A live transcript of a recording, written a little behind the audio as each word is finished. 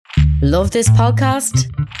Love this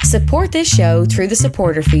podcast? Support this show through the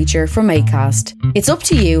supporter feature from Acast. It's up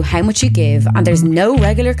to you how much you give, and there's no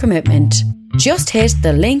regular commitment. Just hit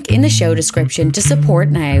the link in the show description to support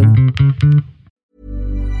now.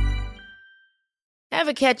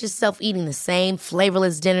 Ever catch yourself eating the same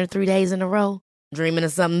flavorless dinner 3 days in a row? Dreaming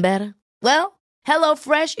of something better? Well,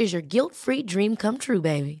 HelloFresh is your guilt-free dream come true,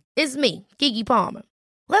 baby. It's me, Keke Palmer.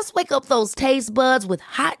 Let's wake up those taste buds with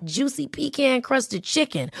hot, juicy pecan-crusted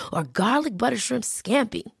chicken or garlic butter shrimp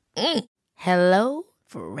scampi. Hello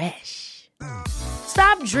Fresh.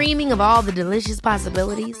 Stop dreaming of all the delicious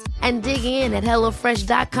possibilities and dig in at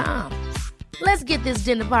HelloFresh.com. Let's get this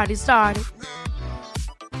dinner party started.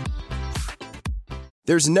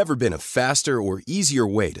 There's never been a faster or easier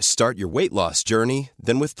way to start your weight loss journey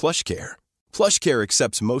than with PlushCare. PlushCare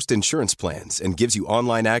accepts most insurance plans and gives you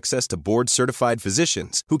online access to board-certified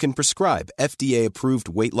physicians who can prescribe FDA-approved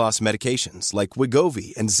weight loss medications like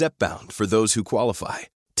Wegovy and Zepbound for those who qualify.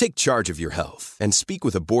 Take charge of your health and speak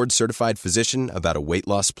with a board-certified physician about a weight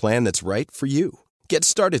loss plan that's right for you. Get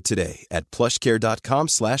started today at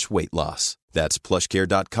plushcare.com/weight-loss. That's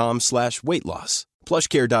plushcare.com/weight-loss.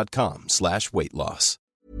 plushcare.com/weight-loss.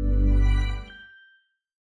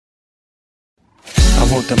 I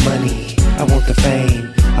want the money, I want the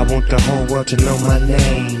fame, I want the whole world to know my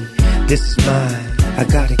name. This is mine, I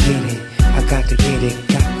gotta get it, I got to get it,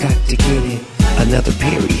 got to get it. Another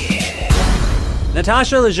period.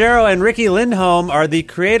 Natasha Leggero and Riki Lindhome are the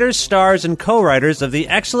creators, stars, and co-writers of the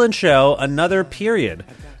excellent show Another Period.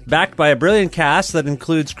 Backed by a brilliant cast that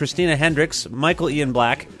includes Christina Hendricks, Michael Ian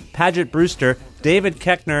Black, Paget Brewster, David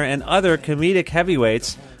Koechner, and other comedic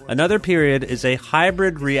heavyweights, Another Period is a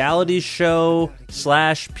hybrid reality show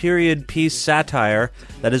 / period piece satire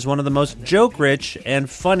that is one of the most joke-rich and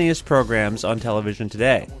funniest programs on television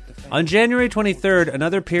today. On January 23rd,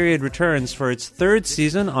 Another Period returns for its third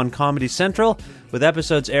season on Comedy Central, with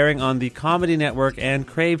episodes airing on the Comedy Network and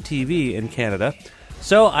Crave TV in Canada.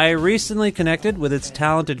 So I recently connected with its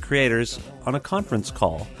talented creators on a conference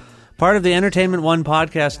call. Part of the Entertainment One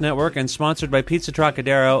podcast network and sponsored by Pizza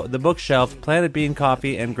Trocadero, The Bookshelf, Planet Bean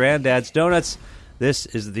Coffee, and Granddad's Donuts, this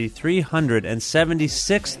is the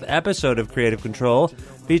 376th episode of Creative Control,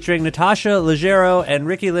 featuring Natasha Leggero and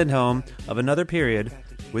Riki Lindhome of Another Period,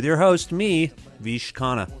 with your host, me, Vish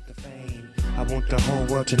Khanna. I want the whole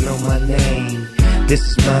world to know my name. This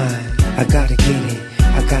is mine, I gotta get it,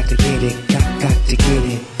 I got to get it, got to get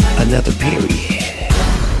it. Another Period.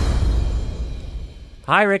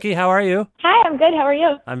 Hi, Riki. How are you? Hi, I'm good. How are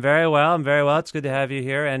you? I'm very well. It's good to have you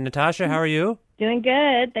here. And Natasha, how are you? Doing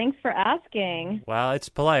good. Thanks for asking. Well, it's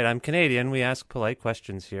polite. I'm Canadian. We ask polite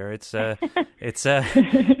questions here. It's it's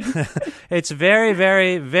very,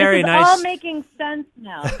 very, very nice. It's all making sense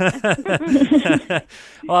now.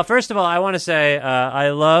 Well, first of all, I want to say I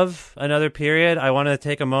love Another Period. I want to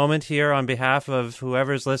take a moment here on behalf of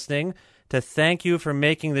whoever's listening to thank you for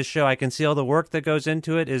making this show. I can see all the work that goes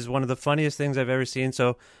into it is one of the funniest things I've ever seen.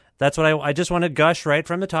 So that's what I just want to gush right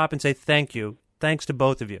from the top and say thank you. Thanks to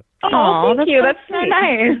both of you. Oh, thank you. That's so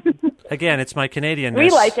nice. Again, it's my Canadianness. We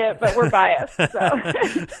like it, but we're biased. So.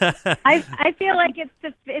 I feel like it's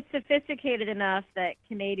sophisticated enough that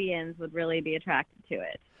Canadians would really be attracted to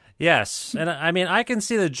it. Yes, and I mean, I can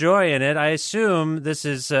see the joy in it. I assume this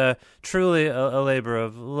is truly a labor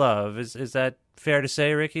of love. Is that fair to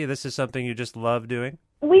say, Riki? This is something you just love doing?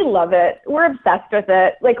 We love it. We're obsessed with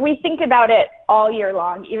it. Like, we think about it all year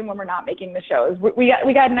long, even when we're not making the shows. We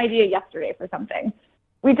got an idea yesterday for something.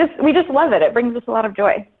 We just love it. It brings us a lot of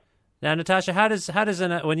joy. Now, Natasha, how does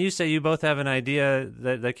when you say you both have an idea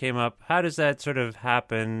that came up, how does that sort of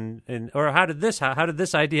happen? Or how did this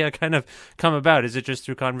idea kind of come about? Is it just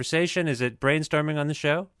through conversation? Is it brainstorming on the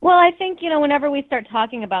show? Well, I think, whenever we start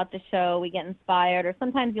talking about the show, we get inspired, or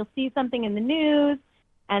sometimes you'll see something in the news,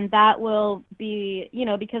 and that will be,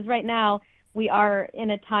 because right now we are in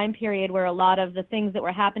a time period where a lot of the things that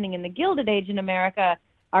were happening in the Gilded Age in America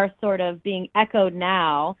are sort of being echoed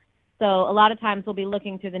now. So a lot of times we'll be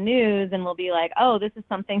looking through the news and we'll be like, oh, this is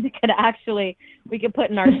something that we could put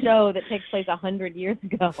in our show that takes place 100 years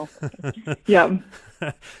ago. Yeah.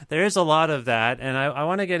 There is a lot of that. And I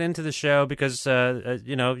want to get into the show because,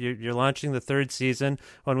 you're launching the third season.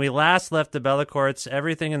 When we last left the Bellacourts,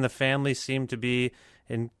 everything in the family seemed to be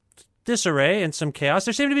in disarray and some chaos.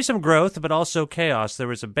 There seemed to be some growth, but also chaos. There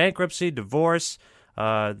was a bankruptcy, divorce,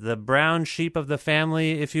 the brown sheep of the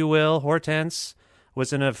family, if you will, Hortense,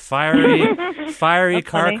 was in a fiery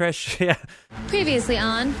car crash. Yeah. Previously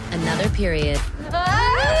on Another Period. 2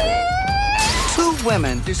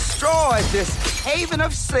 women destroyed this haven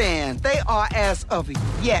of sin. They are, as of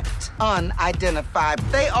yet, unidentified.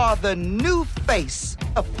 They are the new face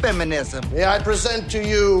of feminism. May I present to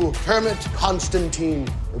you Hermit Constantine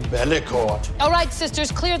Bellicourt. All right,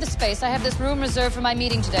 sisters, clear the space. I have this room reserved for my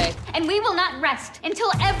meeting today. And we will not rest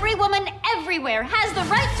until every woman everywhere has the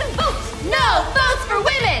right to vote. No votes for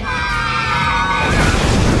women!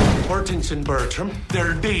 Hortense and Bertram,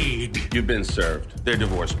 they're dead. You've been served. They're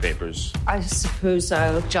divorce papers. I suppose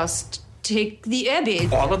I'll just take the Abbey.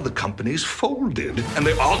 All of the companies folded, and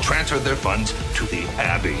they all transferred their funds to the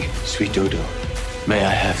Abbey. Sweet Dodo, may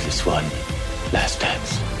I have this one last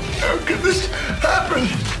dance? How could this happen?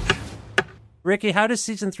 Ricky, how does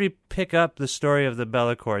season 3 pick up the story of the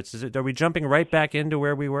Bellicourts? Are we jumping right back into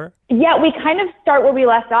where we were? Yeah, we kind of start where we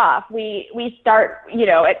left off. We start,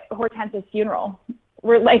 at Hortense's funeral.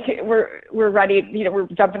 We're ready, we're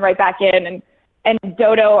jumping right back in, and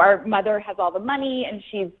Dodo, our mother, has all the money, and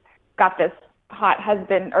she's got this hot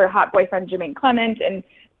husband or hot boyfriend, Jermaine Clement, and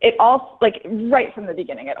it all, right from the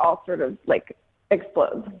beginning, it all sort of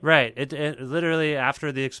explodes. Right. It literally,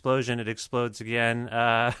 after the explosion, it explodes again.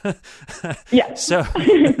 Yeah. So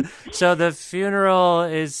the funeral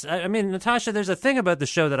is, Natasha, there's a thing about the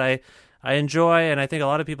show that I enjoy, and I think a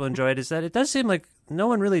lot of people enjoy it, is that it does seem like no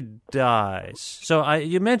one really dies. So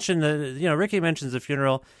you mentioned Ricky mentions the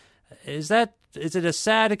funeral. Is it a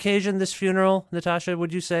sad occasion, this funeral, Natasha,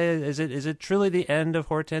 would you say? Is it truly the end of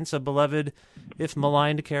Hortense, a beloved, if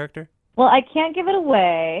maligned character? Well, I can't give it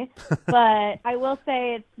away, but I will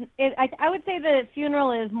say I would say the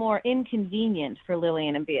funeral is more inconvenient for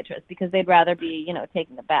Lillian and Beatrice because they'd rather be,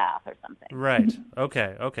 taking a bath or something. Right.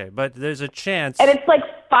 Okay. But there's a chance. And it's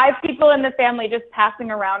 5 people in the family just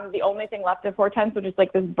passing around the only thing left of Hortense, which is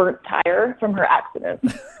this burnt tire from her accident.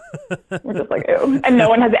 We're just ew. And no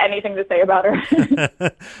one has anything to say about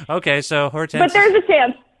her. Okay, so Hortense. But there's a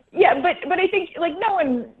chance. Yeah, but I think no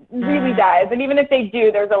one really dies, and even if they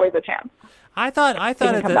do, there's always a chance. I thought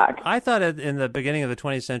in the beginning of the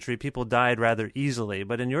 20th century, people died rather easily,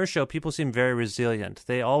 but in your show, people seem very resilient.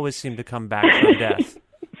 They always seem to come back from death.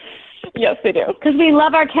 Yes, they do. Because we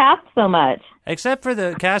love our cast so much. Except for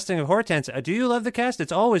the casting of Hortense. Do you love the cast?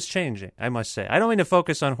 It's always changing, I must say. I don't mean to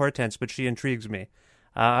focus on Hortense, but she intrigues me.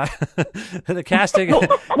 The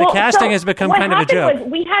casting has become kind of a joke.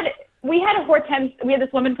 We had a Hortense. We had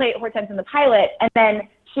this woman play Hortense in the pilot, and then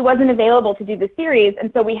she wasn't available to do the series, and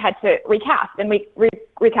so we had to recast, and we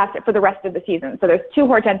recast it for the rest of the season. So there's 2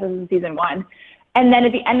 Hortenses in season 1, and then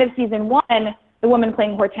at the end of season 1, the woman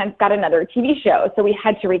playing Hortense got another TV show, so we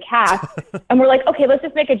had to recast, and we're like, okay, let's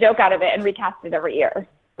just make a joke out of it and recast it every year.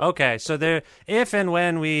 Okay, so if and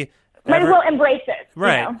when we might as well embrace it.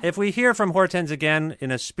 Right. If we hear from Hortense again in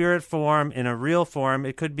a spirit form, in a real form,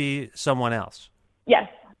 it could be someone else. Yes.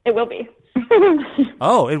 It will be.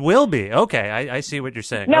 Oh, it will be. Okay, I see what you're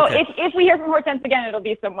saying. No, okay. if we hear from Hortense again, it'll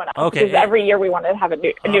be someone else. Okay. Because every year we want to have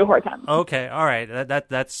a new Hortense. Okay, all right.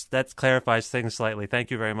 That clarifies things slightly. Thank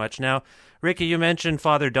you very much. Now, Ricky, you mentioned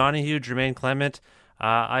Father Donahue, Jermaine Clement.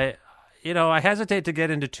 I hesitate to get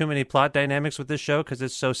into too many plot dynamics with this show because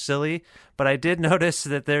it's so silly, but I did notice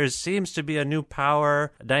that there seems to be a new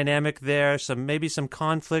power dynamic there, maybe some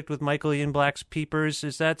conflict with Michael Ian Black's Peepers.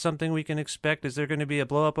 Is that something we can expect? Is there going to be a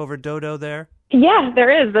blow-up over Dodo there? Yeah,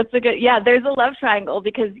 there is. There's a love triangle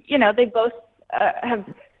because, they both have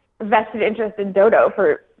vested interest in Dodo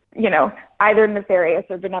for, either nefarious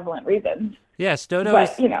or benevolent reasons. Yes, Dodo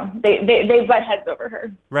but, they butt heads over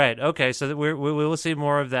her. Right, okay, so we will see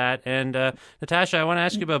more of that. And Natasha, I want to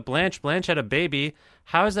ask you about Blanche. Blanche had a baby.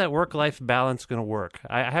 How is that work-life balance going to work?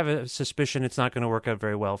 I have a suspicion it's not going to work out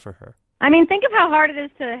very well for her. I mean, think of how hard it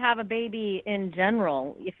is to have a baby in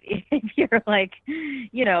general if you're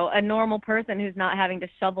a normal person who's not having to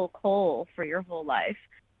shovel coal for your whole life.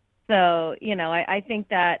 So, I think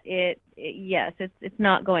that it's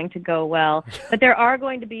not going to go well. But there are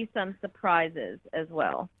going to be some surprises as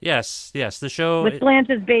well. Yes, the show... With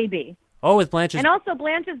Blanche's baby. Oh, with Blanche's... And also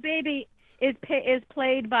Blanche's baby is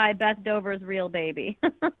played by Beth Dover's real baby.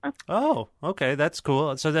 Oh, okay, that's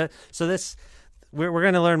cool. So this... We're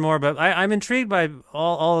going to learn more about... I'm intrigued by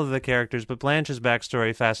all of the characters, but Blanche's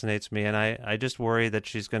backstory fascinates me, and I just worry that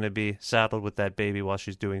she's going to be saddled with that baby while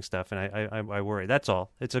she's doing stuff, and I worry. That's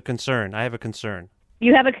all. It's a concern. I have a concern.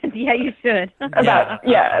 You have you should.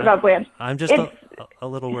 About Blanche. I'm just a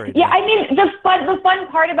little worried. Yeah, I mean, the fun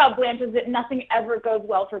part about Blanche is that nothing ever goes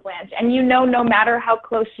well for Blanche, and no matter how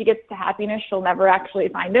close she gets to happiness, she'll never actually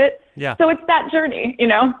find it. Yeah. So it's that journey,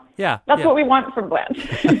 Yeah. That's what we want from Blanche.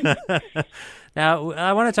 Now,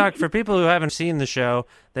 I want to talk, for people who haven't seen the show,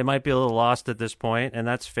 they might be a little lost at this point, and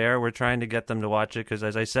that's fair. We're trying to get them to watch it because,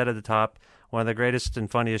 as I said at the top, one of the greatest and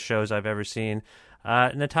funniest shows I've ever seen.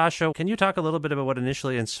 Natasha, can you talk a little bit about what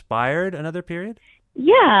initially inspired Another Period?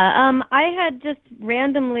 Yeah, I had just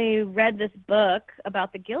randomly read this book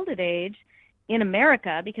about the Gilded Age in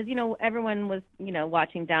America because, everyone was,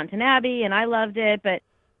 watching Downton Abbey and I loved it, but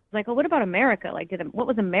like, well, what about America? Like, what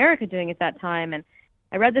was America doing at that time? And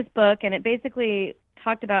I read this book and it basically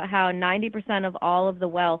talked about how 90% of all of the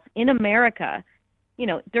wealth in America,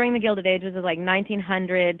 during the Gilded Age, was like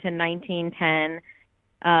 1900 to 1910,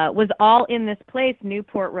 was all in this place,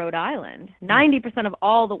 Newport, Rhode Island. 90% of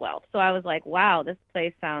all the wealth. So I was like, wow, this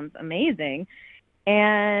place sounds amazing.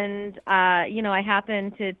 And, I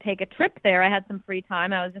happened to take a trip there. I had some free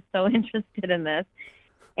time. I was just so interested in this.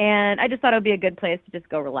 And I just thought it would be a good place to just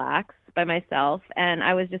go relax by myself. And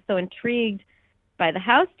I was just so intrigued by the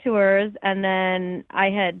house tours. And then I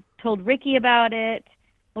had told Ricky about it.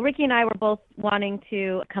 Well, Ricky and I were both wanting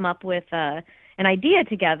to come up with an idea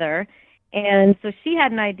together. And so she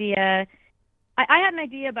had an idea. I had an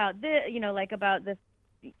idea about this, about this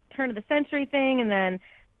turn of the century thing, and then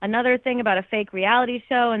another thing about a fake reality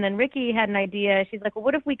show. And then Ricky had an idea. She's like, well,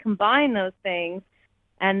 what if we combine those things?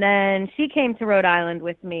 And then she came to Rhode Island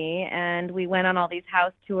with me, and we went on all these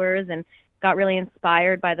house tours and got really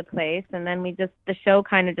inspired by the place. And then the show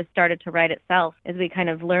kind of just started to write itself as we kind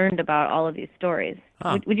of learned about all of these stories.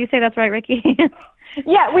 Huh. Would you say that's right, Ricky?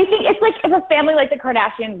 Yeah, we think it's like if a family like the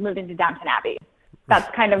Kardashians moved into Downton Abbey. That's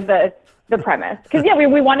kind of the premise. Because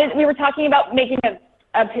we were talking about making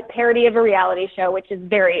a parody of a reality show, which is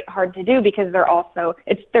very hard to do because they're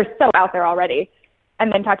so out there already.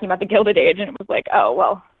 And then talking about the Gilded Age, and it was like, oh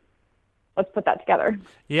well, let's put that together.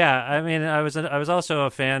 Yeah, I mean, I was also a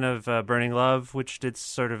fan of Burning Love, which did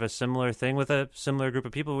sort of a similar thing with a similar group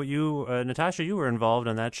of people. You, Natasha, you were involved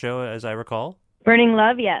on that show, as I recall. Burning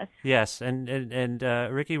Love, yes. Yes, and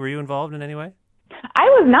Ricky, were you involved in any way? I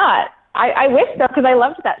was not. I wish so, because I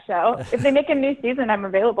loved that show. If they make a new season, I'm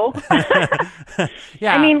available.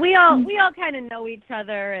 Yeah. I mean, we all kind of know each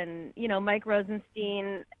other, and Mike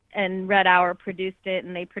Rosenstein and Red Hour produced it,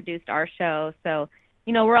 and they produced our show, so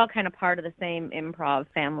we're all kind of part of the same improv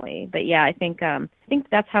family. But yeah, I think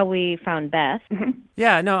that's how we found Beth.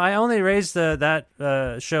 Yeah, no, I only raised that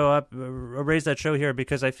show here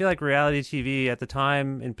because I feel like reality TV at the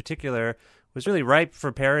time, in particular, was really ripe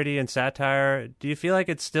for parody and satire. Do you feel like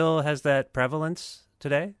it still has that prevalence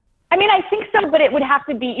today? I mean, I think so, but it would have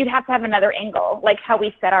to be, you'd have to have another angle, like how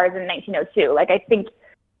we set ours in 1902. Like, I think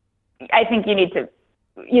you need to,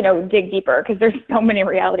 dig deeper, because there's so many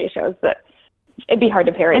reality shows that it'd be hard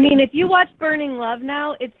to parody. I mean, if you watch Burning Love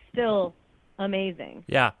now, it's still amazing.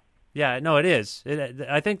 Yeah. Yeah, no, it is.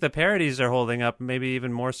 I think the parodies are holding up maybe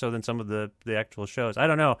even more so than some of the actual shows. I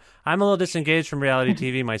don't know. I'm a little disengaged from reality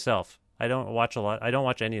TV myself. I don't watch a lot. I don't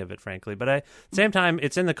watch any of it, frankly. But at the same time,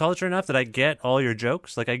 it's in the culture enough that I get all your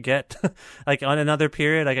jokes. Like I get, like on Another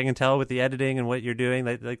Period, like I can tell with the editing and what you're doing,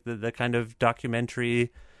 like the kind of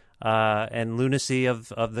documentary and lunacy of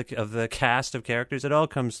the cast of characters. It all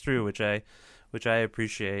comes through, which I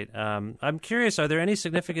appreciate. I'm curious, are there any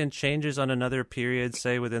significant changes on Another Period,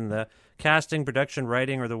 say within the casting, production,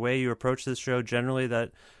 writing, or the way you approach this show generally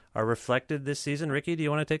that are reflected this season? Ricky, do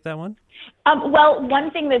you want to take that one? Well,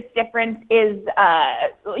 one thing that's different is,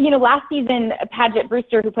 last season, Paget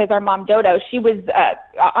Brewster, who plays our mom Dodo, she was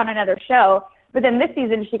on another show, but then this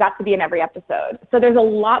season she got to be in every episode. So there's a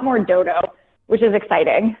lot more Dodo, which is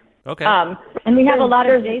exciting. Okay. And we have a lot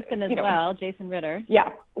of Jason as well, Jason Ritter. Yeah.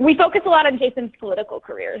 We focus a lot on Jason's political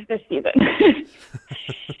career this season,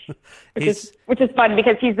 which is fun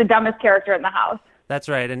because he's the dumbest character in the house. That's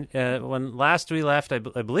right. And when last we left, I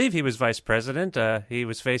believe he was vice president. He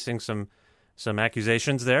was facing some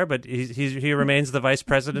accusations there, but he remains the vice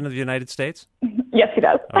president of the United States? Yes, he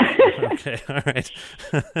does. Okay. All right.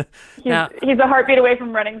 He's a heartbeat away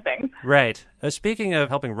from running things. Right. Speaking of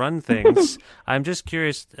helping run things, I'm just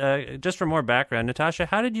curious, just for more background, Natasha,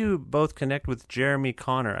 how did you both connect with Jeremy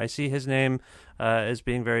Connor? I see his name as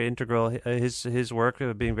being very integral, his work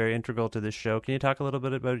being very integral to this show. Can you talk a little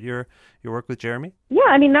bit about your work with Jeremy? Yeah,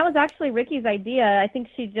 I mean, that was actually Ricky's idea. I think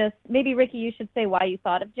maybe Ricky, you should say why you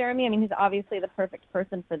thought of Jeremy. I mean, he's obviously the perfect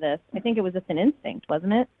person for this. I think it was just an instinct,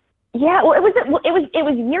 wasn't it? Yeah, well, it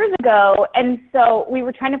was years ago, and so we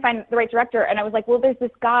were trying to find the right director, and I was like, well, there's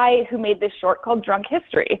this guy who made this short called Drunk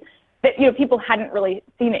History that, people hadn't really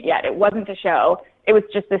seen it yet. It wasn't a show. It was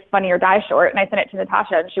just this Funny or Die short, and I sent it to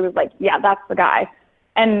Natasha, and she was like, yeah, that's the guy.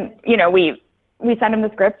 And, we sent him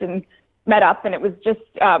the script and met up, and it was just,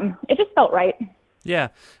 it just felt right. Yeah.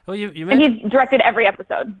 Well, you mentioned... And he's directed every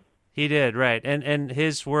episode. He did, right. And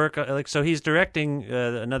his work, so he's directing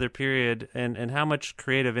another period, and how much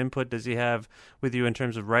creative input does he have with you in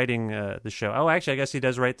terms of writing the show? Oh, actually, I guess he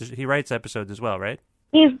does he writes episodes as well, right?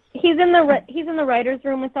 He's in the writer's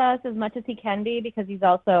room with us as much as he can be, because he's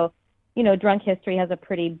also, Drunk History has a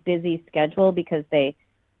pretty busy schedule because they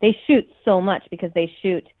shoot so much, because they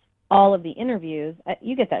shoot all of the interviews.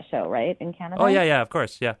 You get that show, right, in Canada? Oh, yeah, of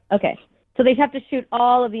course, yeah. Okay. So they have to shoot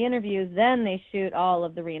all of the interviews, then they shoot all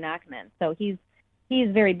of the reenactments. So he's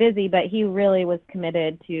very busy, but he really was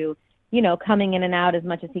committed to, coming in and out as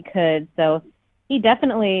much as he could. So he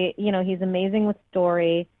definitely, he's amazing with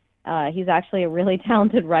story. He's actually a really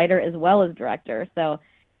talented writer as well as director. So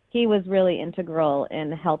he was really integral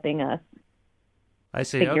in helping us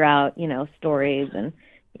figure out, stories and,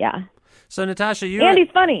 yeah. So, Natasha, Andy's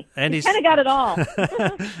funny. He's kind of got it all.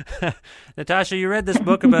 Natasha, you read this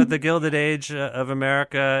book about the Gilded Age of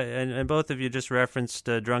America, and both of you just referenced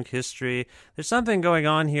Drunk History. There's something going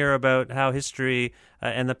on here about how history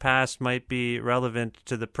and the past might be relevant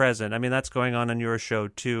to the present. I mean, that's going on your show,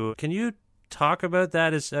 too. Can you talk about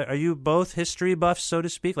that? Are you both history buffs, so to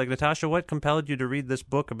speak? Like, Natasha, what compelled you to read this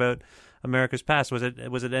book about America's past? Was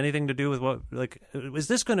it anything to do with what, like, is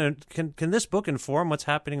this can this book inform what's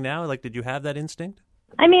happening now? Like, did you have that instinct?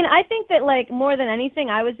 I mean, I think that, like, more than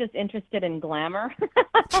anything, I was just interested in glamour.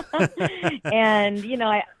 And,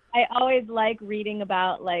 I always like reading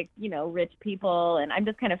about, like, rich people, and I'm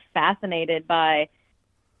just kind of fascinated by,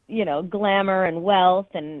 glamour and wealth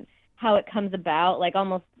and how it comes about. Like,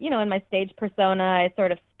 almost, in my stage persona, I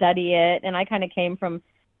sort of study it, and I kind of came from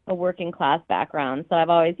a working class background. So I've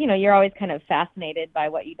always, you're always kind of fascinated by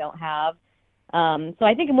what you don't have. So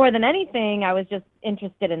I think more than anything, I was just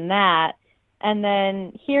interested in that. And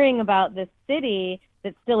then hearing about this city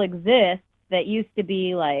that still exists, that used to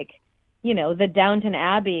be like, the Downton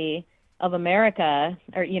Abbey of America,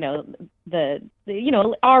 or,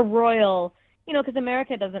 our royal, because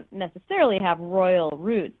America doesn't necessarily have royal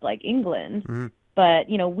roots like England. Mm-hmm. But,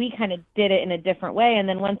 we kind of did it in a different way. And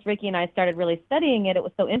then once Ricky and I started really studying it, it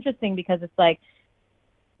was so interesting, because it's like,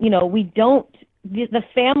 the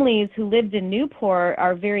families who lived in Newport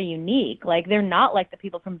are very unique. Like, they're not like the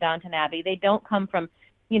people from Downton Abbey. They don't come from,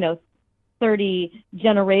 30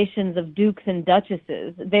 generations of dukes and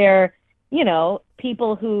duchesses. They're,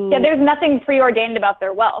 people who... Yeah, there's nothing preordained about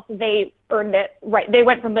their wealth. They earned it, right? They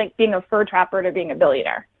went from, like, being a fur trapper to being a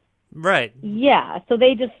billionaire. Right. Yeah, so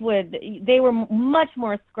they were much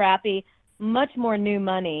more scrappy, much more new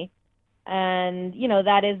money, and,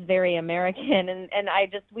 that is very American, and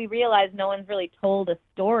we realized no one's really told a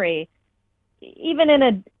story, even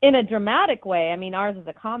in a dramatic way. I mean, ours is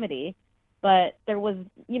a comedy, but there was,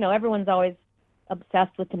 everyone's always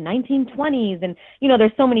obsessed with the 1920s, and,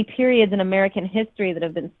 there's so many periods in American history that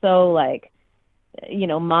have been so, like,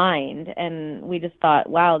 mined, and we just thought,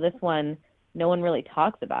 wow, this one... no one really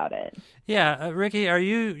talks about it. Yeah. Ricky, are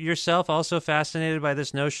you yourself also fascinated by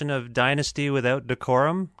this notion of dynasty without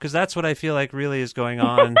decorum? Because that's what I feel like really is going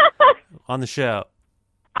on on the show.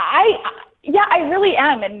 I really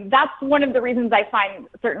am. And that's one of the reasons I find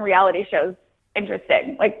certain reality shows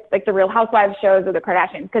interesting, like the Real Housewives shows or the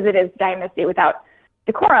Kardashians, because it is dynasty without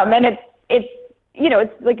decorum. And it's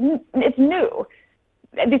new.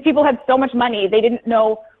 These people had so much money, they didn't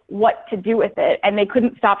know what to do with it, and they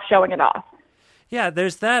couldn't stop showing it off. Yeah,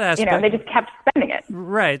 there's that aspect. They just kept spending it.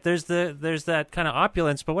 Right. There's that kind of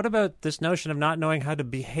opulence, but what about this notion of not knowing how to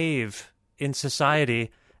behave in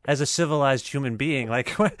society as a civilized human being?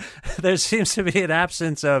 Like, there seems to be an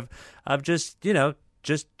absence of just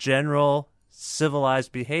general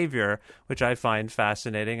civilized behavior, which I find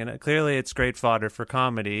fascinating, and clearly it's great fodder for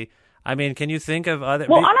comedy. I mean, can you think of other...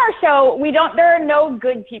 Well, on our show, there are no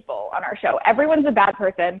good people on our show. Everyone's a bad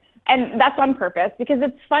person, and that's on purpose, because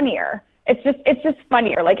it's funnier. It's just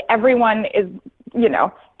funnier. Like, everyone is,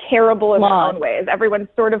 terrible in their own ways. Everyone's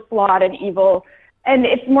sort of flawed and evil, and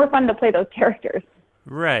it's more fun to play those characters.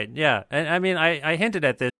 Right, yeah. And I mean, I hinted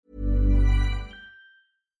at this.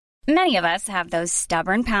 Many of us have those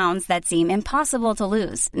stubborn pounds that seem impossible to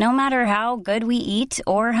lose, no matter how good we eat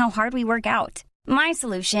or how hard we work out. My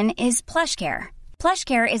solution is PlushCare.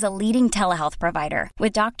 PlushCare is a leading telehealth provider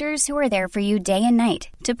with doctors who are there for you day and night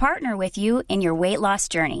to partner with you in your weight loss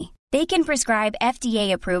journey. They can prescribe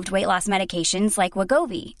FDA-approved weight loss medications like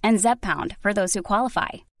Wegovy and Zepbound for those who qualify.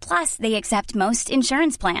 Plus, they accept most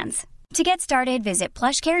insurance plans. To get started, visit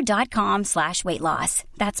plushcare.com/weightloss.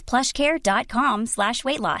 That's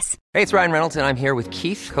plushcare.com/weightloss. Hey, it's Ryan Reynolds, and I'm here with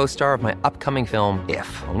Keith, co-star of my upcoming film,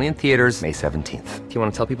 If, only in theaters May 17th. Do you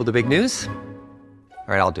want to tell people the big news?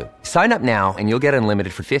 All right, I'll do it. Sign up now and you'll get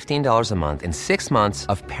unlimited for $15 a month and 6 months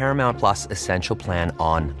of Paramount Plus Essential Plan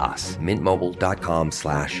on us.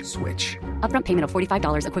 MintMobile.com/switch. Upfront payment of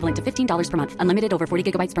 $45 equivalent to $15 per month. Unlimited over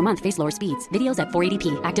 40 gigabytes per month. Face lower speeds. Videos at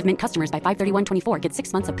 480p. Active Mint customers by 531.24 get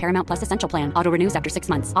 6 months of Paramount Plus Essential Plan. Auto renews after 6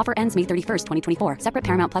 months. Offer ends May 31st, 2024. Separate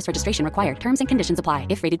Paramount Plus registration required. Terms and conditions apply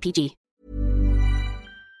if rated PG.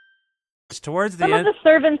 Towards the Some end, of the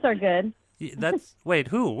servants are good. that's wait,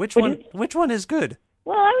 who? Which one? Which one is good?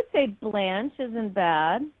 Well, I would say Blanche isn't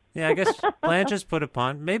bad. Yeah, I guess Blanche is put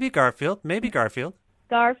upon. Maybe Garfield.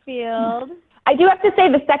 Garfield. I do have to say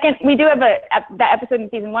we do have that episode in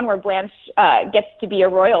season 1 where Blanche gets to be a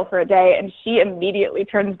royal for a day and she immediately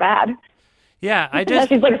turns bad. Yeah,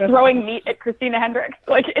 she's like throwing meat at Christina Hendricks.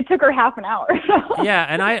 Like it took her half an hour. Yeah,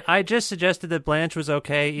 and I just suggested that Blanche was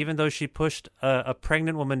okay, even though she pushed a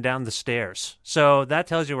pregnant woman down the stairs. So that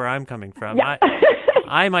tells you where I'm coming from. Yeah.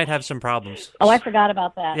 I might have some problems. Oh, I forgot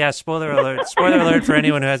about that. Yeah, spoiler alert. Spoiler alert for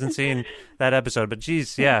anyone who hasn't seen that episode. But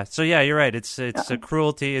geez, yeah. So yeah, you're right. It's a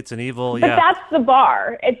cruelty. It's an evil. But that's the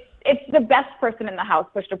bar. It's the best person in the house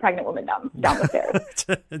pushed a pregnant woman down the stairs.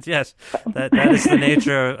 Yes, that is the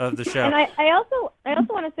nature of the show. And I also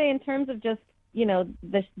want to say, in terms of just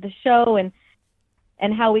the show and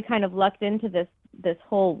how we kind of lucked into this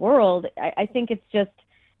whole world, I think it's just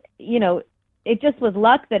it just was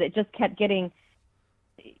luck that it just kept getting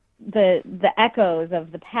the echoes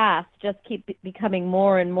of the past just keep becoming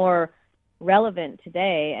more and more relevant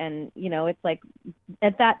today. And it's like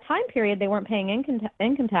at that time period they weren't paying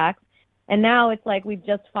income tax, and now it's like we've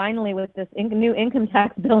just finally, with this new income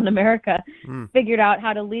tax bill in America, figured out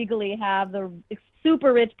how to legally have the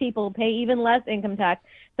super rich people pay even less income tax.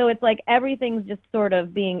 So it's like everything's just sort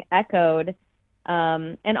of being echoed.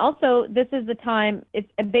 And also, this is the time,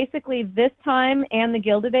 it's basically this time and the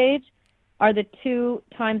Gilded Age are the two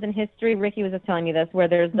times in history, Ricky was just telling me this, where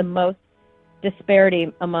there's the most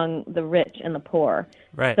disparity among the rich and the poor.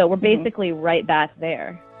 Right. So we're basically right back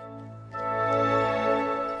there.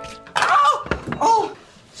 Oh,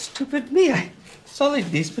 stupid me. I sullied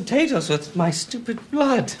these potatoes with my stupid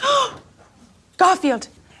blood. Garfield,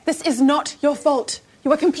 this is not your fault. You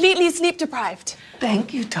were completely sleep deprived.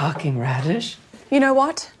 Thank you, Talking Radish. You know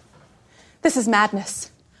what? This is madness.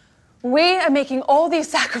 We are making all these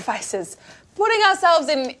sacrifices, putting ourselves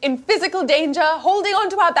in physical danger, holding on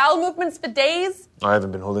to our bowel movements for days. I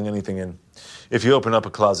haven't been holding anything in. If you open up a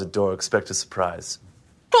closet door, expect a surprise.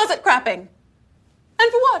 Closet crapping.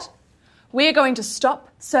 And for what? We're going to stop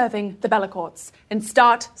serving the Bellacourts and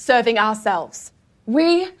start serving ourselves.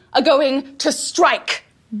 We are going to strike.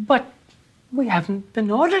 But we haven't been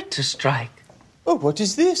ordered to strike. Oh, what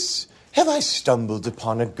is this? Have I stumbled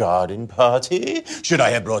upon a garden party? Should I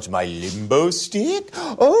have brought my limbo stick?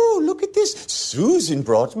 Oh, look at this. Susan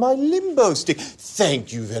brought my limbo stick.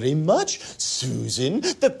 Thank you very much, Susan.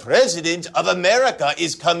 The President of America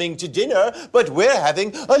is coming to dinner, but we're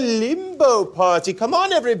having a limbo party. Come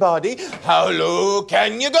on, everybody. How low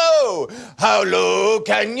can you go? How low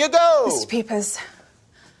can you go? Mr. Peepers,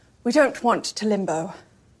 we don't want to limbo.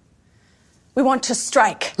 We want to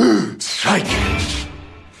strike. Strike!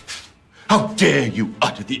 How dare you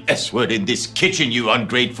utter the S word in this kitchen, you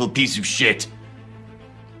ungrateful piece of shit!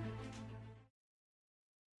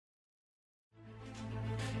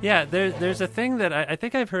 Yeah, there's a thing that I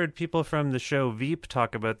think I've heard people from the show Veep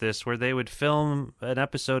talk about this, where they would film an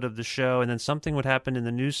episode of the show and then something would happen in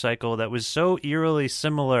the news cycle that was so eerily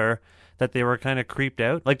similar that they were kind of creeped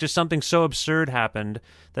out. Like just something so absurd happened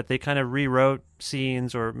that they kind of rewrote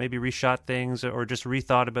scenes or maybe reshot things or just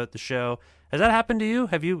rethought about the show. Has that happened to you?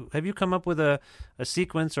 Have you come up with a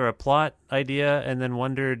sequence or a plot idea and then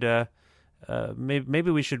wondered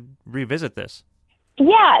maybe we should revisit this?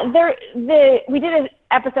 Yeah, we did an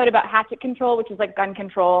episode about hatchet control, which is like gun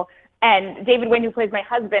control, and David Wayne, who plays my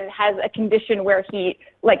husband, has a condition where he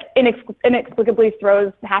like inexplicably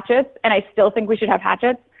throws hatchets, and I still think we should have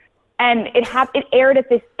hatchets. And it aired at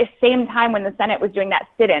this same time when the Senate was doing that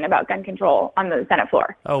sit-in about gun control on the Senate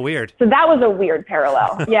floor. Oh, weird. So that was a weird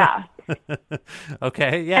parallel. Yeah.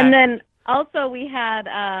 Okay. Yeah. And then also we have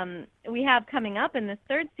coming up in this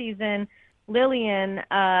third season, Lillian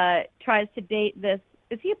tries to date this.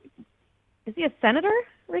 Is he a senator,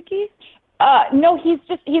 Ricky? No, he's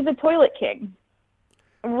a toilet king.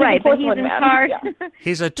 Right, but he's in charge. Yeah.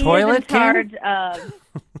 He's a toilet king? He is in charge of...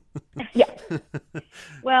 Yeah.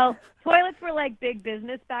 Well, toilets were like big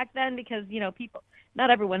business back then because, not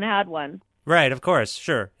everyone had one. Right, of course.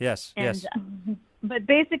 Sure. Yes. And, yes. But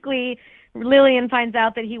basically, Lillian finds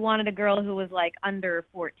out that he wanted a girl who was like under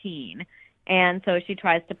 14. And so she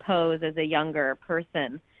tries to pose as a younger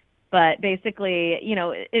person. But basically,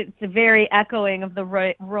 it's a very echoing of the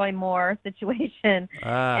Roy Moore situation.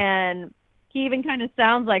 And he even kind of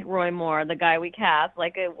sounds like Roy Moore, the guy we cast.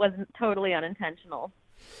 Like, it wasn't totally unintentional.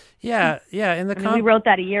 Yeah. We wrote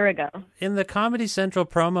that a year ago. In the Comedy Central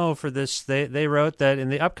promo for this, they wrote that in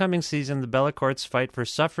the upcoming season, the Bellacourts fight for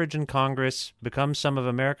suffrage in Congress, become some of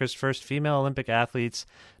America's first female Olympic athletes,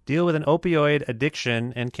 deal with an opioid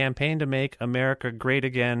addiction, and campaign to make America great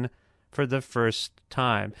again for the first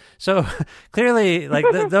time. So clearly, like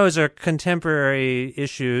those are contemporary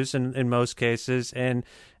issues in most cases, and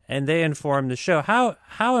they inform the show.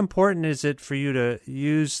 How important is it for you to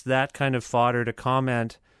use that kind of fodder to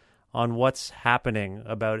comment on what's happening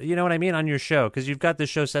about it? You know what I mean? On your show, because you've got this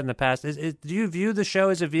show set in the past. Do you view the show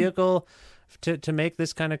as a vehicle to make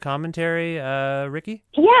this kind of commentary, Ricky?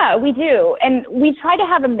 Yeah, we do. And we try to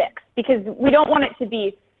have a mix because we don't want it to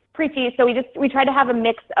be preachy. So we try to have a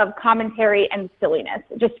mix of commentary and silliness,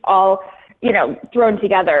 just all, thrown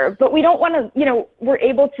together. But we don't want to, we're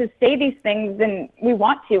able to say these things and we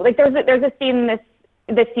want to. Like there's a scene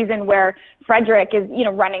this season where Frederick is,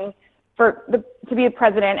 running to be a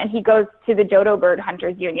president, and he goes to the Dodo Bird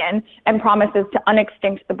Hunters Union and promises to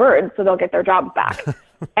unextinct the birds so they'll get their jobs back.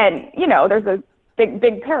 And there's a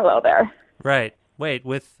big parallel there. Right. Wait,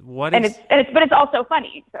 with what? But it's also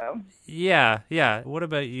funny. So yeah. What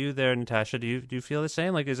about you there, Natasha? Do you feel the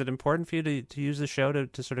same? Like, is it important for you to use the show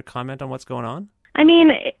to sort of comment on what's going on? I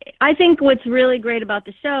mean, I think what's really great about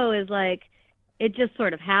the show is like it just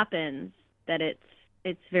sort of happens that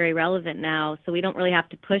it's very relevant now, so we don't really have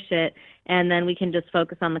to push it, and then we can just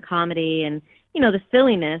focus on the comedy and the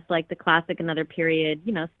silliness, like the classic Another Period,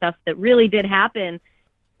 stuff that really did happen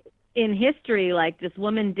in history. Like this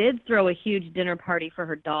woman did throw a huge dinner party for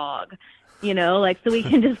her dog, so we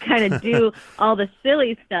can just kind of do all the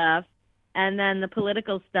silly stuff, and then the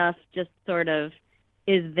political stuff just sort of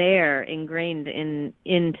is there ingrained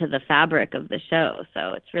into the fabric of the show.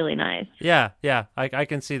 So it's really nice. Yeah. I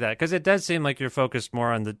can see that because it does seem like you're focused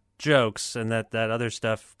more on the jokes and that other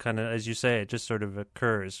stuff kind of, as you say, it just sort of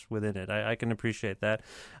occurs within it. I can appreciate that.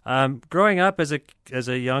 Growing up as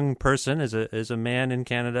a young person, as a man in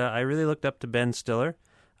Canada, I really looked up to Ben Stiller.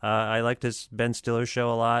 I liked his Ben Stiller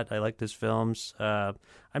show a lot. I liked his films.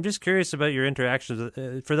 I'm just curious about your interactions.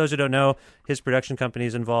 For those who don't know, his production company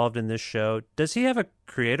is involved in this show. Does he have a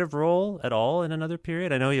creative role at all in Another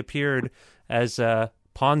Period? I know he appeared as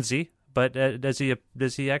Ponzi, but does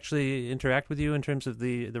he actually interact with you in terms of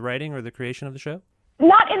the writing or the creation of the show?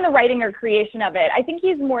 Not in the writing or creation of it. I think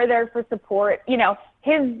he's more there for support.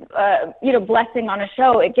 His blessing on a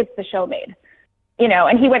show, it gets the show made.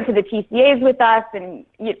 And he went to the TCAs with us, and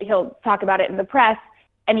he'll talk about it in the press,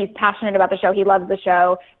 and he's passionate about the show. He loves the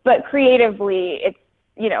show. But creatively, it's,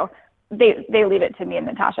 they leave it to me and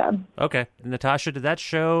Natasha. Okay. Natasha, did that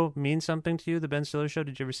show mean something to you, the Ben Stiller show?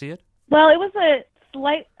 Did you ever see it? Well, it was a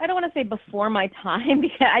slight, I don't want to say before my time,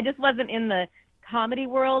 because I just wasn't in the comedy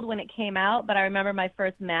world when it came out, but I remember my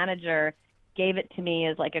first manager gave it to me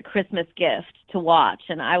as like a Christmas gift to watch,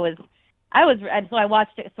 and so I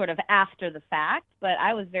watched it sort of after the fact, but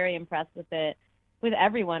I was very impressed with it, with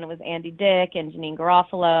everyone. It was Andy Dick and Janine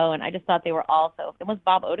Garofalo, and I just thought they were it was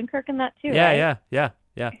Bob Odenkirk in that too, right? Yeah.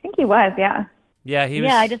 I think he was, yeah. Yeah, he was.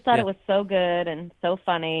 Yeah, I just thought it was so good and so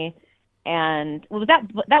funny. And that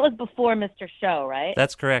was before Mr. Show, right?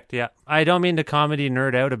 That's correct, yeah. I don't mean to comedy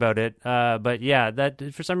nerd out about it, but yeah,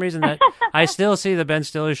 that for some reason that I still see the Ben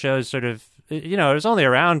Stiller show as sort of, it was only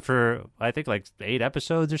around for, I think, like 8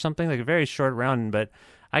 episodes or something, like a very short run, but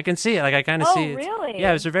I can see it. Like, I kind of see it. Oh, really? Yeah,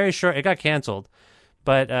 it was a very short, it got canceled.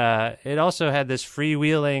 But it also had this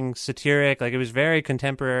freewheeling satiric, like it was very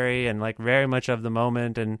contemporary and like very much of the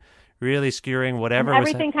moment and really skewering whatever. And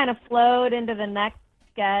everything kind of flowed into the next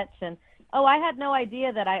sketch. And I had no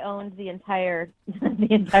idea that I owned the entire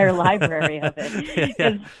library of it,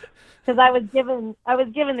 because I was given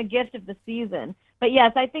the gift of the season. But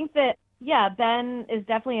yes, I think that Ben is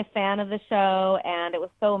definitely a fan of the show, and it was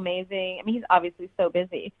so amazing. I mean, he's obviously so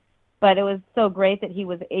busy, but it was so great that he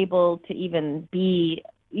was able to even be,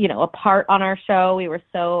 a part on our show. We were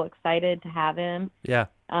so excited to have him. Yeah.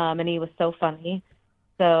 And he was so funny.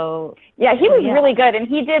 So yeah, he was really good, and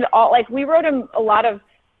he did we wrote him a lot of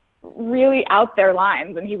really out there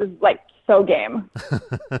lines, and he was like so game.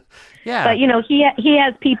 Yeah. But he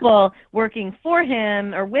has people working for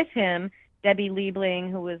him or with him. Debbie Liebling,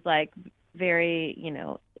 who was like very,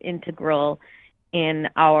 integral in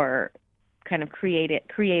our kind of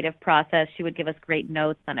creative process. She would give us great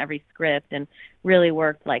notes on every script and really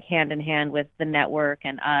worked like hand in hand with the network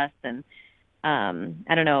and us. And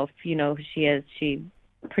I don't know if you know who she is. She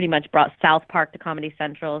pretty much brought South Park to Comedy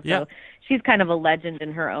Central. So Yeah. she's kind of a legend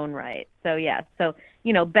in her own right. So, yeah. So,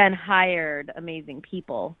 Ben hired amazing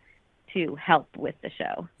people to help with the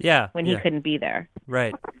show. Yeah. When he couldn't be there.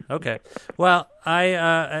 Right. Okay. Well,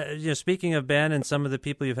 speaking of Ben and some of the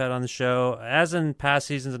people you've had on the show, as in past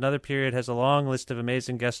seasons, Another Period has a long list of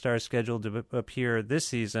amazing guest stars scheduled to appear this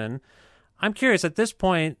season. I'm curious, at this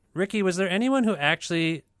point, Ricky, was there anyone who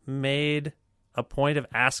actually made a point of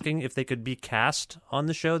asking if they could be cast on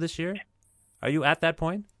the show this year? Are you at that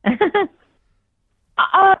point?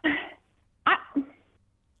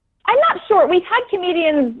 I'm not sure. We've had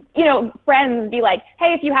comedians, friends be like,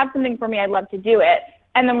 hey, if you have something for me, I'd love to do it.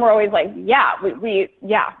 And then we're always like, yeah,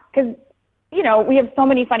 because, we have so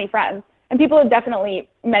many funny friends. And people have definitely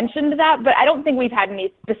mentioned that, but I don't think we've had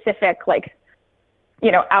any specific,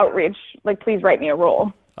 outreach, please write me a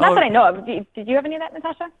role. Not that I know of. Did you have any of that,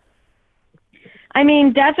 Natasha? I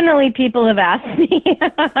mean, definitely people have asked me.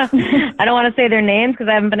 I don't want to say their names because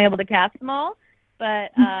I haven't been able to cast them all.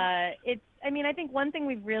 But I think one thing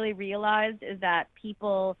we've really realized is that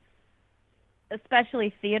people,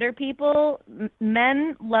 especially theater people,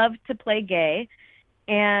 men love to play gay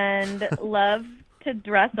and love to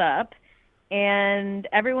dress up. And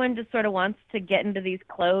everyone just sort of wants to get into these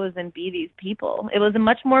clothes and be these people. It was a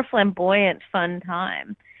much more flamboyant, fun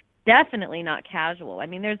time. Definitely not casual. I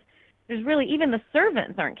mean, there's really, even the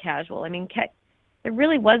servants aren't casual. I mean, there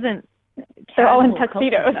really wasn't. They're all in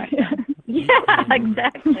tuxedos. Yeah,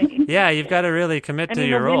 exactly. Yeah, you've got to really commit to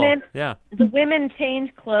your role. Yeah. The women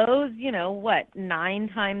change clothes, 9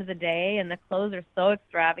 times a day, and the clothes are so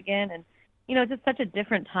extravagant, and it's just such a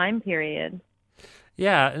different time period.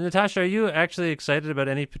 Yeah, Natasha, are you actually excited about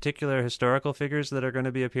any particular historical figures that are going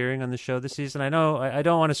to be appearing on the show this season? I know I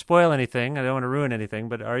don't want to spoil anything, I don't want to ruin anything,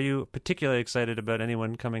 but are you particularly excited about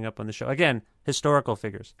anyone coming up on the show? Again, historical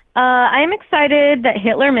figures. I'm excited that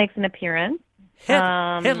Hitler makes an appearance.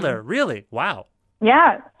 Hitler, really? Wow.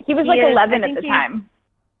 Yeah, he was 11 at the time.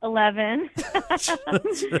 11.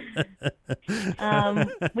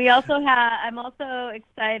 I'm also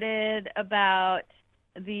excited about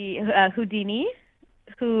the Houdini,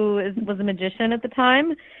 who was a magician at the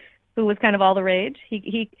time, who was kind of all the rage.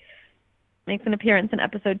 He makes an appearance in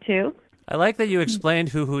episode 2. I like that you explained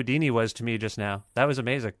who Houdini was to me just now. That was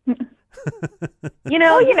amazing. You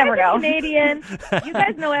never know. Canadian, you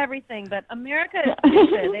guys know everything, but America is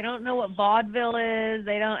stupid. They don't know what vaudeville is.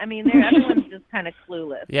 Everyone's just kind of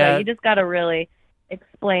clueless. Yeah. So you just got to really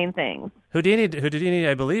explain things. Houdini,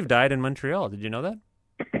 I believe, died in Montreal. Did you know that?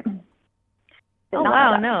 Oh,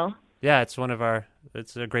 wow, no. Yeah, it's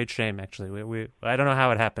it's a great shame, actually. I don't know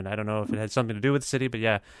how it happened. I don't know if it had something to do with the city, but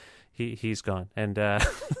yeah, he's gone. And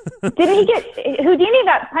Houdini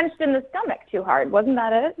got punched in the stomach too hard, wasn't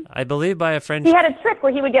that it? I believe by a French. He had a trick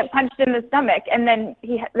where he would get punched in the stomach, and then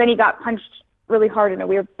he got punched really hard in a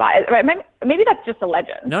weird spot. Maybe that's just a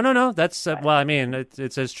legend. No. That's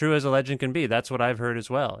it's as true as a legend can be. That's what I've heard as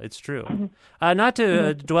well. It's true. Mm-hmm. Not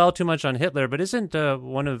to dwell too much on Hitler, but isn't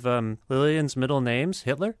one of Lillian's middle names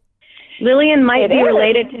Hitler? Lillian might be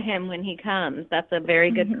related to him when he comes. That's a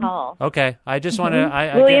very good call. Okay, I just want to.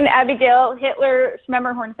 Lillian, Abigail, Hitler,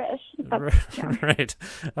 Schmemmerhornfish. Right.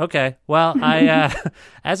 Okay. Well,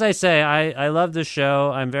 as I say, I love the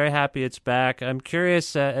show. I'm very happy it's back. I'm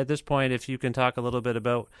curious at this point if you can talk a little bit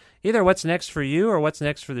about either what's next for you or what's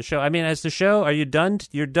next for the show. I mean, as the show, are you done?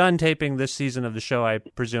 You're done taping this season of the show, I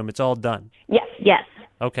presume. It's all done. Yes.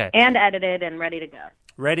 Okay. And edited and ready to go.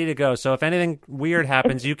 Ready to go. So if anything weird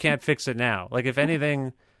happens, you can't fix it now. Like if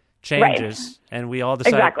anything changes and we all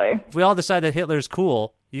decide if we all decide that Hitler's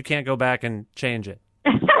cool, you can't go back and change it.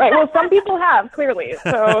 Right. Well, some people have, clearly.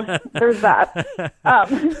 So there's that.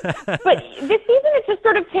 But this season, it just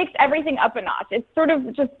sort of takes everything up a notch. It's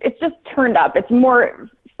just turned up. It's more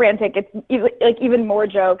frantic. It's even more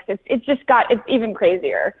jokes. It's even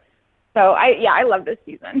crazier. So I love this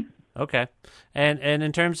season. Okay. And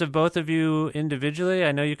in terms of both of you individually,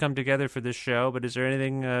 I know you come together for this show, but is there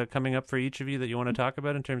anything coming up for each of you that you want to talk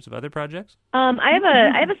about in terms of other projects?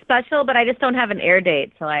 I have a special, but I just don't have an air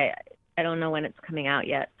date, so I don't know when it's coming out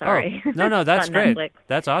yet. Sorry. Oh, no, that's great. Netflix.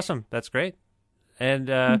 That's awesome. That's great. And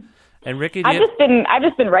Ricky, I've just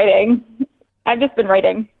been writing.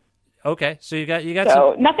 Okay, so you got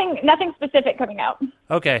so nothing specific coming out.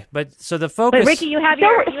 Okay, but so the focus. But Ricky, you have show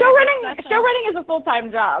running is a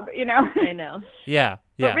full-time job, I know. Yeah.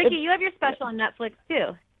 But Ricky, you have your special on Netflix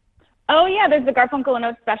too. Oh, yeah, there's the Garfunkel and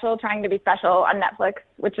Oates special, Trying to Be Special, on Netflix,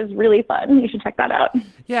 which is really fun. You should check that out.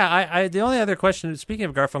 Yeah, I the only other question, speaking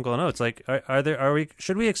of Garfunkel and Oates, like,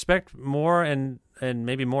 should we expect more and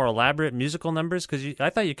maybe more elaborate musical numbers? Because I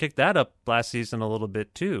thought you kicked that up last season a little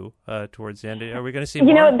bit too, towards the end. Are we going to see more?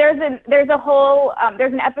 You know, there's an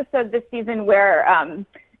episode this season where,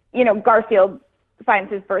 Garfield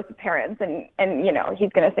finds his birth parents, and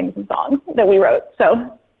he's going to sing some songs that we wrote.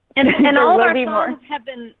 So, and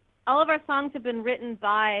all of our songs have been written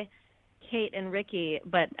by Kate and Ricky,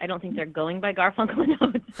 but I don't think they're going by Garfunkel and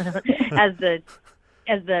Oates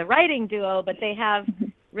as the writing duo, but they have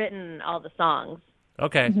written all the songs.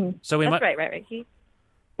 Okay, so that's right, Ricky?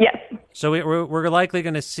 Yes. So we're likely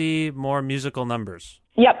going to see more musical numbers.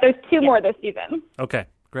 Yep, there's two more this season. Okay,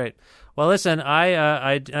 great. Well, listen,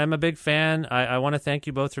 I'm a big fan. I want to thank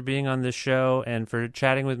you both for being on this show and for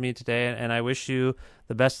chatting with me today, and I wish you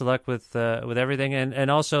the best of luck with everything,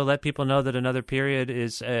 and also let people know that Another Period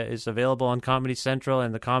is available on Comedy Central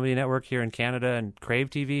and the Comedy Network here in Canada and Crave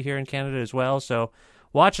TV here in Canada as well. So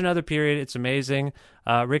watch Another Period. It's amazing.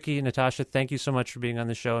 Ricky, Natasha, thank you so much for being on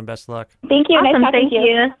the show, and best of luck. Thank you. Awesome. Nice talking to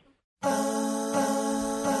you.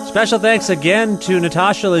 Special thanks again to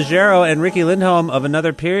Natasha Leggero and Ricky Lindholm of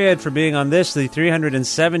Another Period for being on the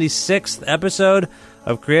 376th episode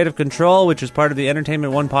of Creative Control, which is part of the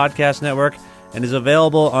Entertainment One Podcast Network and is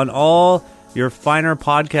available on all your finer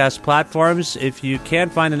podcast platforms. If you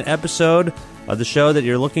can't find an episode of the show that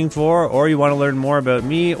you're looking for, or you want to learn more about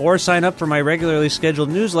me, or sign up for my regularly scheduled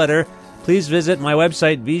newsletter, please visit my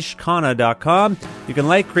website, vishkhanna.com. You can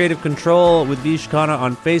like Creative Control with Vish Khanna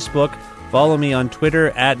on Facebook. Follow me on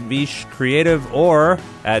Twitter at Vish Creative or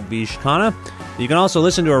at Vish Khanna. You can also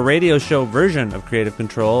listen to a radio show version of Creative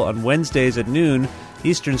Control on Wednesdays at noon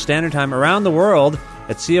Eastern Standard Time around the world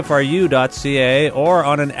at CFRU.ca or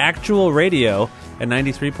on an actual radio at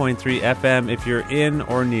 93.3 FM if you're in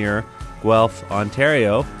or near Guelph,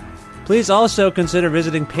 Ontario. Please also consider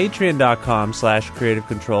visiting patreon.com/Creative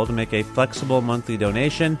Control to make a flexible monthly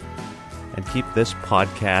donation and keep this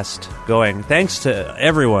podcast going. Thanks to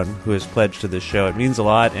everyone who has pledged to this show. It means a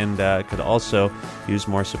lot and could also use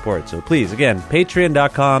more support. So please, again,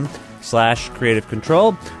 patreon.com/Creative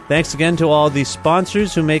Control. Thanks again to all the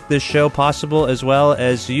sponsors who make this show possible, as well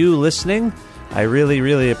as you listening. I really,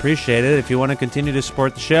 really appreciate it. If you want to continue to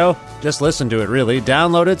support the show, just listen to it, really.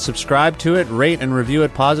 Download it, subscribe to it, rate and review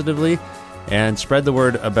it positively, and spread the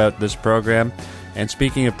word about this program. And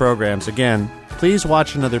speaking of programs, again, please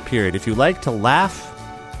watch Another Period. If you like to laugh,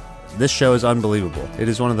 this show is unbelievable. It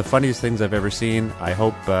is one of the funniest things I've ever seen. I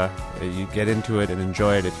hope you get into it and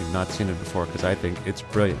enjoy it if you've not seen it before, because I think it's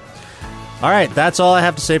brilliant. All right, that's all I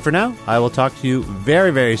have to say for now. I will talk to you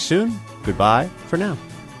very, very soon. Goodbye for now.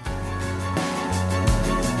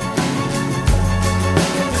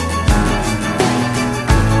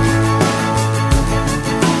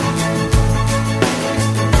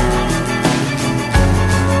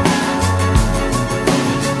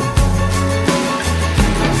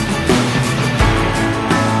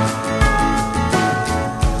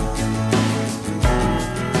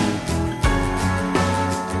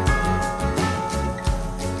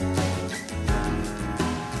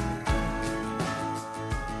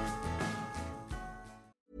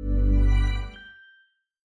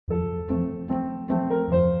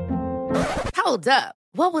 Hold up.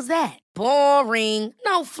 What was that? Boring.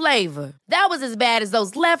 No flavor. That was as bad as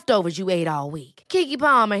those leftovers you ate all week. Keke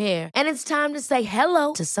Palmer here, and it's time to say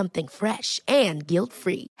hello to something fresh and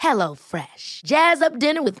guilt-free. HelloFresh. Jazz up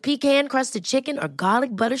dinner with pecan-crusted chicken or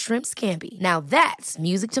garlic butter shrimp scampi. Now that's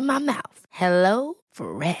music to my mouth.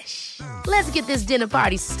 HelloFresh. Let's get this dinner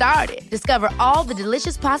party started. Discover all the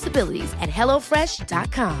delicious possibilities at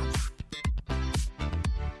HelloFresh.com.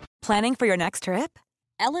 Planning for your next trip?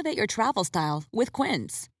 Elevate your travel style with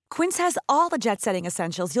Quince. Quince has all the jet-setting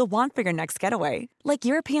essentials you'll want for your next getaway, like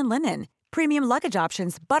European linen, premium luggage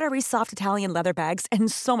options, buttery soft Italian leather bags,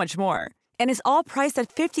 and so much more. And is all priced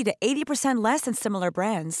at 50 to 80% less than similar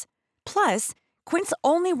brands. Plus, Quince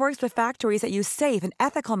only works with factories that use safe and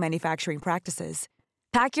ethical manufacturing practices.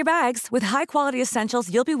 Pack your bags with high-quality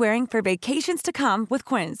essentials you'll be wearing for vacations to come with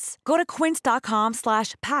Quince. Go to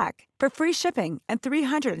quince.com/pack for free shipping and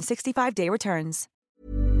 365-day returns.